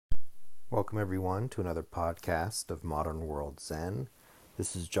Welcome everyone to another podcast of Modern World Zen.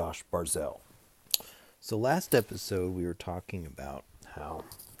 This is Josh Barzell. So last episode we were talking about how,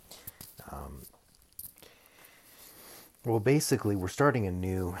 basically I'm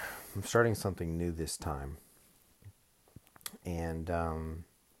starting something new this time. And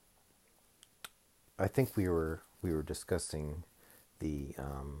I think we were discussing the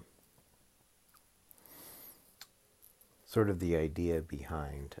sort of the idea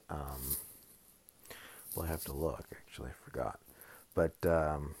behind, I have to look, actually, I forgot. But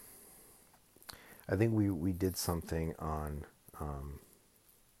I think we did something on,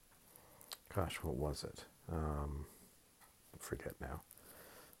 what was it? I forget now.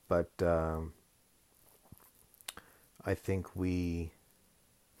 But I think we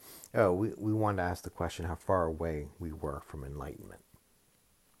wanted to ask the question how far away we were from enlightenment.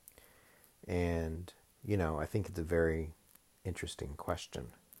 And, I think it's a very interesting question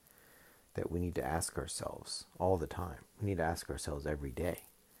that we need to ask ourselves all the time. We need to ask ourselves every day.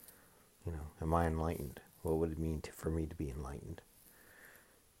 Am I enlightened? What would it mean for me to be enlightened?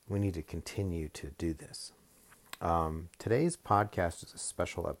 We need to continue to do this. Today's podcast is a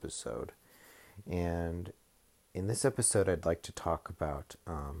special episode. And in this episode, I'd like to talk about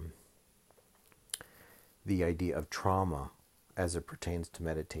the idea of trauma as it pertains to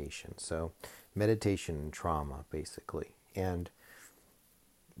meditation. So, meditation and trauma, basically. And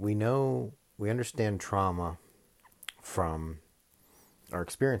we understand trauma from our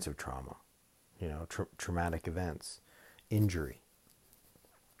experience of trauma, traumatic events, injury.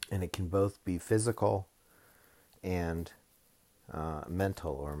 And it can both be physical and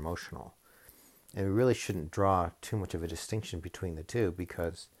mental or emotional. And we really shouldn't draw too much of a distinction between the two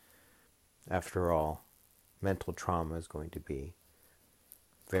because, after all, mental trauma is going to be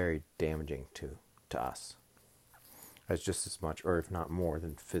very damaging to us. As just as much, or if not more,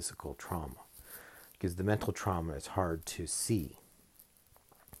 than physical trauma. Because the mental trauma is hard to see.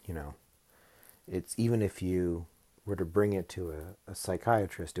 It's even if you were to bring it to a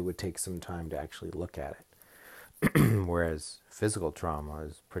psychiatrist, it would take some time to actually look at it. Whereas physical trauma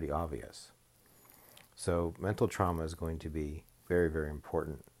is pretty obvious. So mental trauma is going to be very, very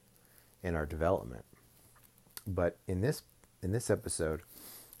important in our development. But in this episode,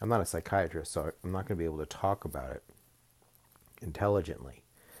 I'm not a psychiatrist, so I'm not going to be able to talk about it intelligently.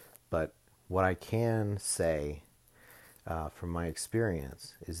 But what I can say from my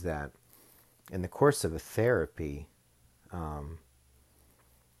experience is that in the course of a therapy,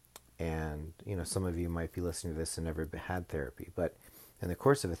 and some of you might be listening to this and never had therapy, but in the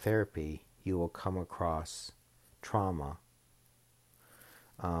course of a therapy, you will come across trauma,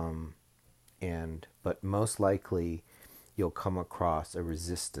 but most likely you'll come across a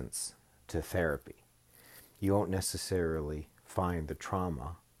resistance to therapy. You won't necessarily find the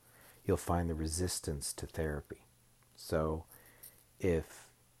trauma, you'll find the resistance to therapy. So if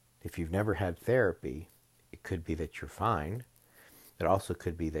you've never had therapy, it could be that you're fine. It also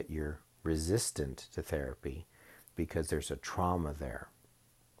could be that you're resistant to therapy because there's a trauma there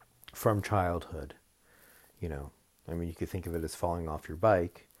from childhood. You could think of it as falling off your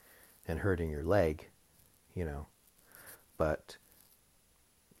bike and hurting your leg, but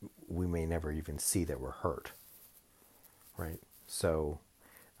we may never even see that we're hurt, right? So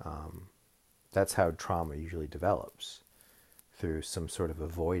that's how trauma usually develops, through some sort of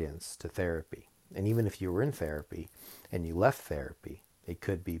avoidance to therapy. And even if you were in therapy and you left therapy, it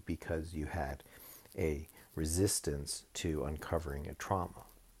could be because you had a resistance to uncovering a trauma.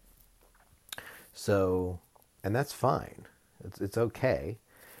 So, and that's fine. It's okay.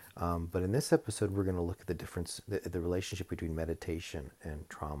 But in this episode, we're going to look at the difference, the relationship between meditation and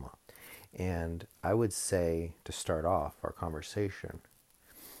trauma. And I would say, to start off our conversation,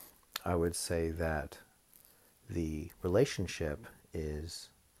 I would say that the relationship is,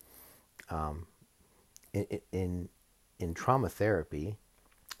 in trauma therapy,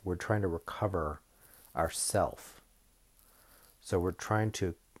 we're trying to recover our self. So we're trying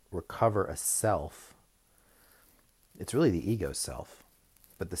to recover a self. It's really the ego self.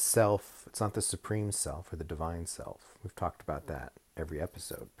 But the self, it's not the supreme self or the divine self. We've talked about that every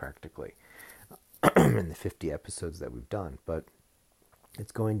episode, practically, in the 50 episodes that we've done. But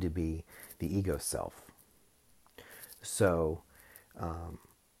it's going to be the ego self. So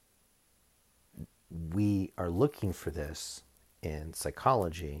we are looking for this in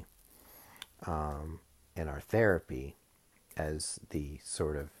psychology, in our therapy, as the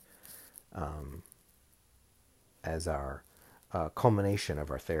sort of, as our culmination of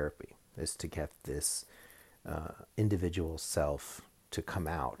our therapy, is to get this individual self to come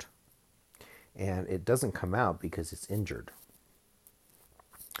out. And it doesn't come out because it's injured.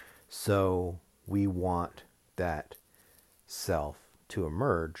 So we want that self to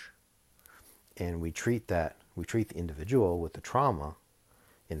emerge, and we treat the individual with the trauma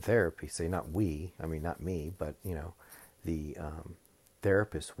in therapy. Say not we, I mean not me, but the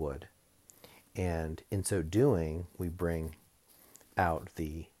therapist would. And in so doing, we bring out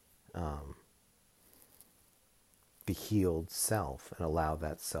the healed self and allow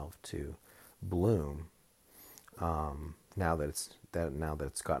that self to bloom. Now that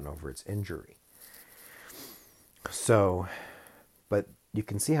it's gotten over its injury. So, but you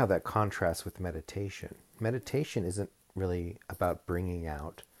can see how that contrasts with meditation. Meditation isn't really about bringing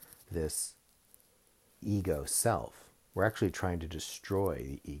out this ego self. We're actually trying to destroy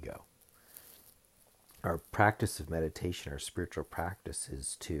the ego. Our practice of meditation, our spiritual practice,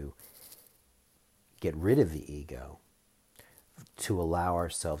 is to get rid of the ego, to allow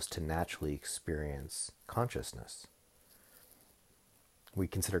ourselves to naturally experience consciousness. We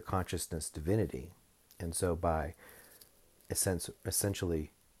consider consciousness divinity, and so by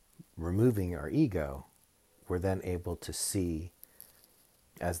essentially removing our ego, we're then able to see,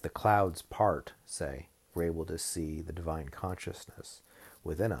 as the clouds part, say, we're able to see the divine consciousness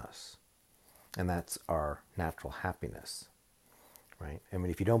within us. And that's our natural happiness, right? I mean,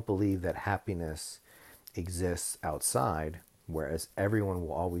 if you don't believe that happiness exists outside, whereas everyone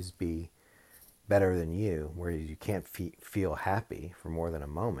will always be better than you, where you can't feel happy for more than a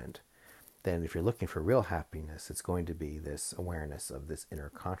moment, then if you're looking for real happiness, it's going to be this awareness of this inner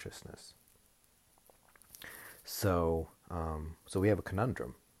consciousness. So we have a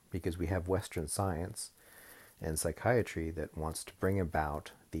conundrum, because we have Western science and psychiatry that wants to bring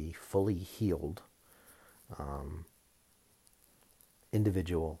about the fully healed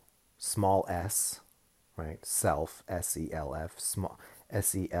individual, small s, right? Self, S-E-L-F, small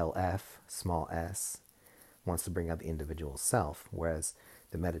S-E-L-F, small s, wants to bring out the individual self, whereas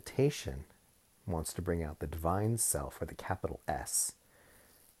the meditation wants to bring out the divine self, or the capital S,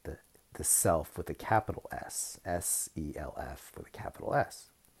 the self with a capital S, S-E-L-F with a capital S.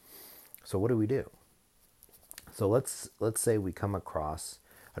 So what do? So let's say we come across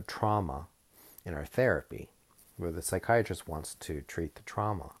a trauma in our therapy, where the psychiatrist wants to treat the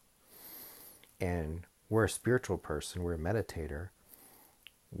trauma. And we're a spiritual person, we're a meditator,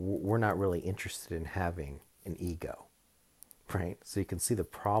 we're not really interested in having an ego, right? So you can see the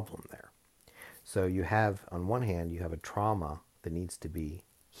problem there. So you have, on one hand, you have a trauma that needs to be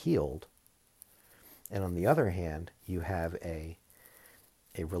healed, and on the other hand, you have a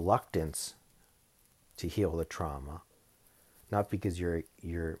reluctance to heal the trauma, not because you're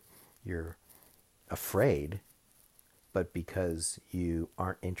afraid, but because you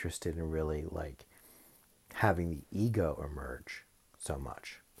aren't interested in really having the ego emerge so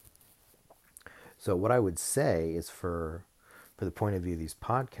much. So what I would say is, for the point of view of these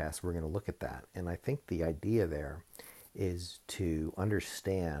podcasts, we're going to look at that. And I think the idea there is to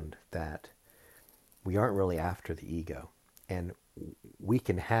understand that we aren't really after the ego. And we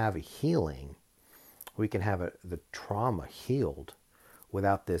can have a healing, we can have the trauma healed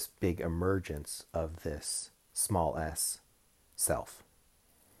without this big emergence of this small s self.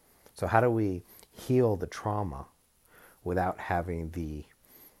 So how do we heal the trauma without having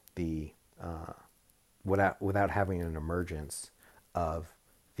without having an emergence of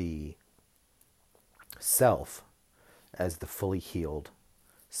the self as the fully healed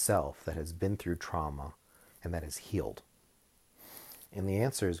self that has been through trauma and that is healed? And the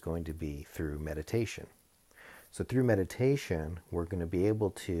answer is going to be through meditation. So through meditation, we're going to be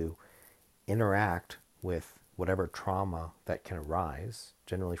able to interact with whatever trauma that can arise,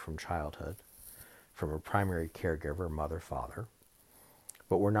 generally from childhood, from a primary caregiver, mother, father.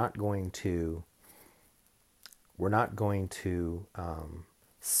 But we're not going to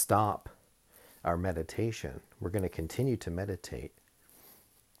stop our meditation. We're going to continue to meditate.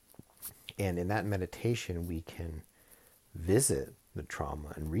 And in that meditation, we can visit the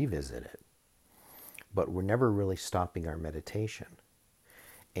trauma and revisit it. But we're never really stopping our meditation.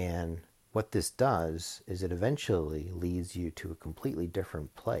 And what this does is it eventually leads you to a completely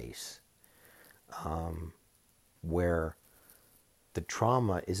different place, where the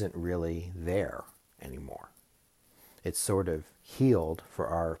trauma isn't really there anymore. It's sort of healed for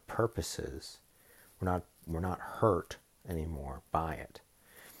our purposes. We're not hurt anymore by it.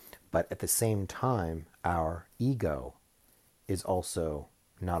 But at the same time, our ego is also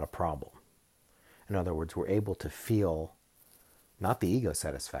not a problem. In other words, we're able to feel not the ego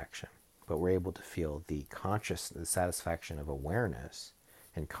satisfaction, but we're able to feel the satisfaction of awareness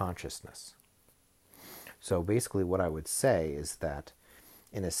and consciousness. So basically what I would say is that,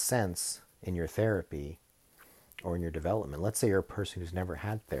 in a sense, in your therapy, or in your development. Let's say you're a person who's never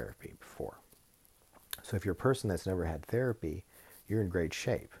had therapy before. So if you're a person that's never had therapy, you're in great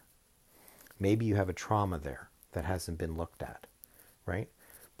shape. Maybe you have a trauma there that hasn't been looked at, right?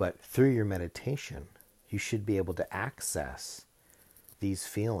 But through your meditation, you should be able to access these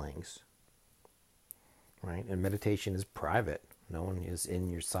feelings, right? And meditation is private. No one is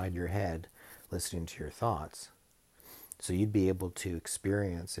inside your head listening to your thoughts. So you'd be able to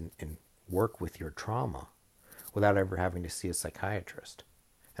experience and work with your trauma without ever having to see a psychiatrist.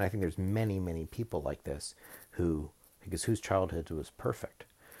 And I think there's many, many people like this whose childhood was perfect.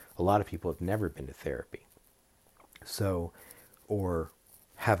 A lot of people have never been to therapy. So, or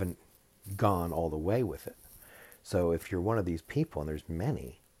haven't gone all the way with it. So if you're one of these people, and there's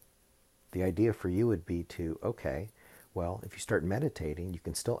many, the idea for you would be to, okay, well, if you start meditating, you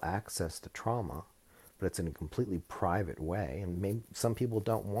can still access the trauma, but it's in a completely private way. And maybe some people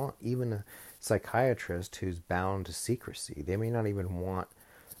don't want even a psychiatrist who's bound to secrecy. They may not even want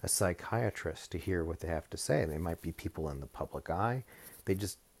a psychiatrist to hear what they have to say. They might be people in the public eye. They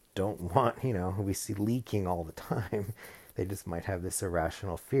just don't want, we see leaking all the time. They just might have this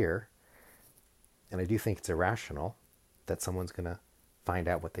irrational fear. And I do think it's irrational that someone's going to find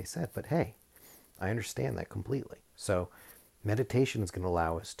out what they said. But hey, I understand that completely. So meditation is going to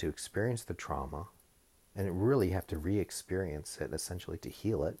allow us to experience the trauma, and really have to re-experience it, essentially, to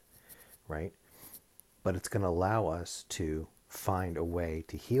heal it, right? But it's going to allow us to find a way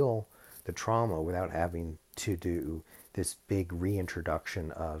to heal the trauma without having to do this big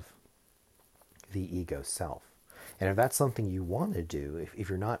reintroduction of the ego self. And if that's something you want to do, if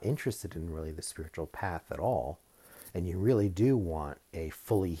you're not interested in really the spiritual path at all, and you really do want a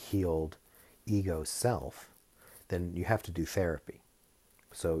fully healed ego self, then you have to do therapy.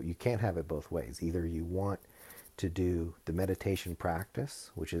 So you can't have it both ways. Either you want to do the meditation practice,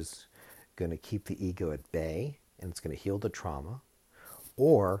 which is going to keep the ego at bay and it's going to heal the trauma,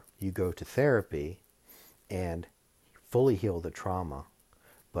 or you go to therapy and fully heal the trauma,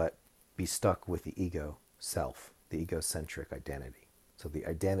 but be stuck with the ego self, the egocentric identity. So the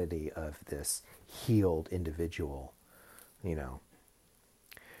identity of this healed individual,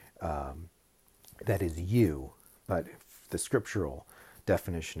 that is you, but the scriptural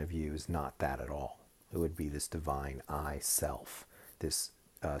definition of you is not that at all. It would be this divine I self, this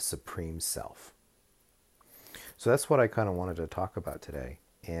supreme self. So that's what I kind of wanted to talk about today.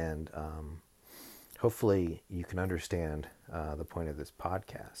 And hopefully you can understand the point of this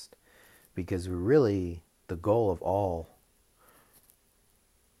podcast, because really the goal of all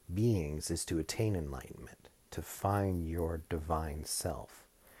beings is to attain enlightenment, to find your divine self.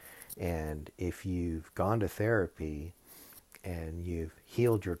 And if you've gone to therapy and you've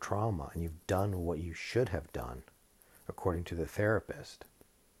healed your trauma and you've done what you should have done according to the therapist,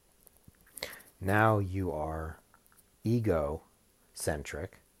 now you are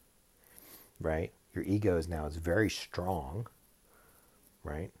ego-centric, right? Your ego is very strong,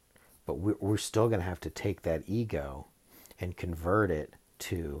 right? But we're still going to have to take that ego and convert it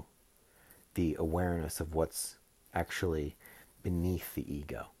to the awareness of what's actually beneath the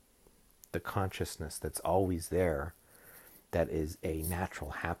ego, the consciousness that's always there, that is a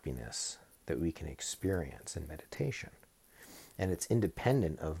natural happiness that we can experience in meditation. And it's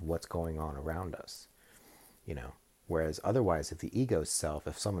independent of what's going on around us, Whereas otherwise, if the ego self,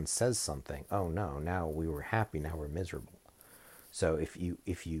 if someone says something, oh no, now we were happy, now we're miserable. So if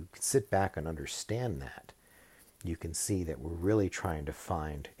you sit back and understand that, you can see that we're really trying to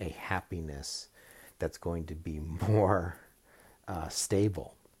find a happiness that's going to be more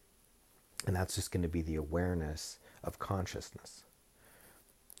stable. And that's just going to be the awareness of consciousness.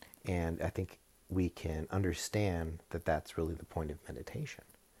 And I think we can understand that that's really the point of meditation.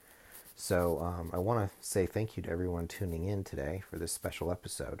 So I want to say thank you to everyone tuning in today for this special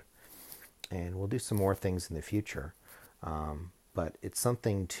episode. And we'll do some more things in the future. But it's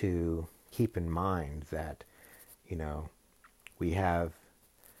something to keep in mind that, we have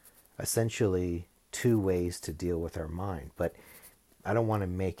essentially two ways to deal with our mind. But I don't want to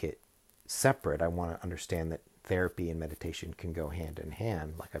make it separate. I want to understand that therapy and meditation can go hand in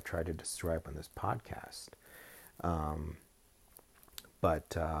hand, like I've tried to describe on this podcast.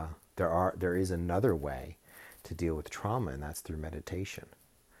 But there is another way to deal with trauma, and that's through meditation.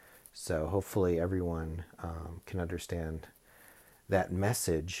 So hopefully everyone can understand that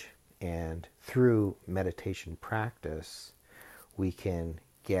message, and through meditation practice, we can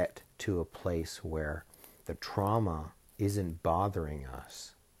get to a place where the trauma isn't bothering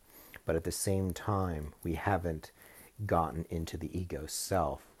us, but at the same time, we haven't gotten into the ego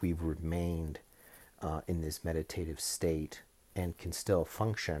self. We've remained in this meditative state and can still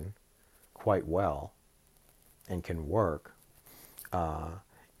function quite well and can work.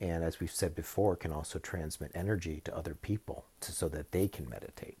 And as we've said before, can also transmit energy to other people so that they can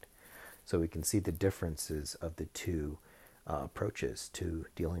meditate. So we can see the differences of the two approaches to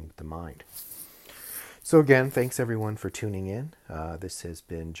dealing with the mind. So again, thanks everyone for tuning in. This has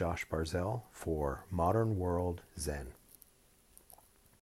been Josh Barzell for Modern World Zen.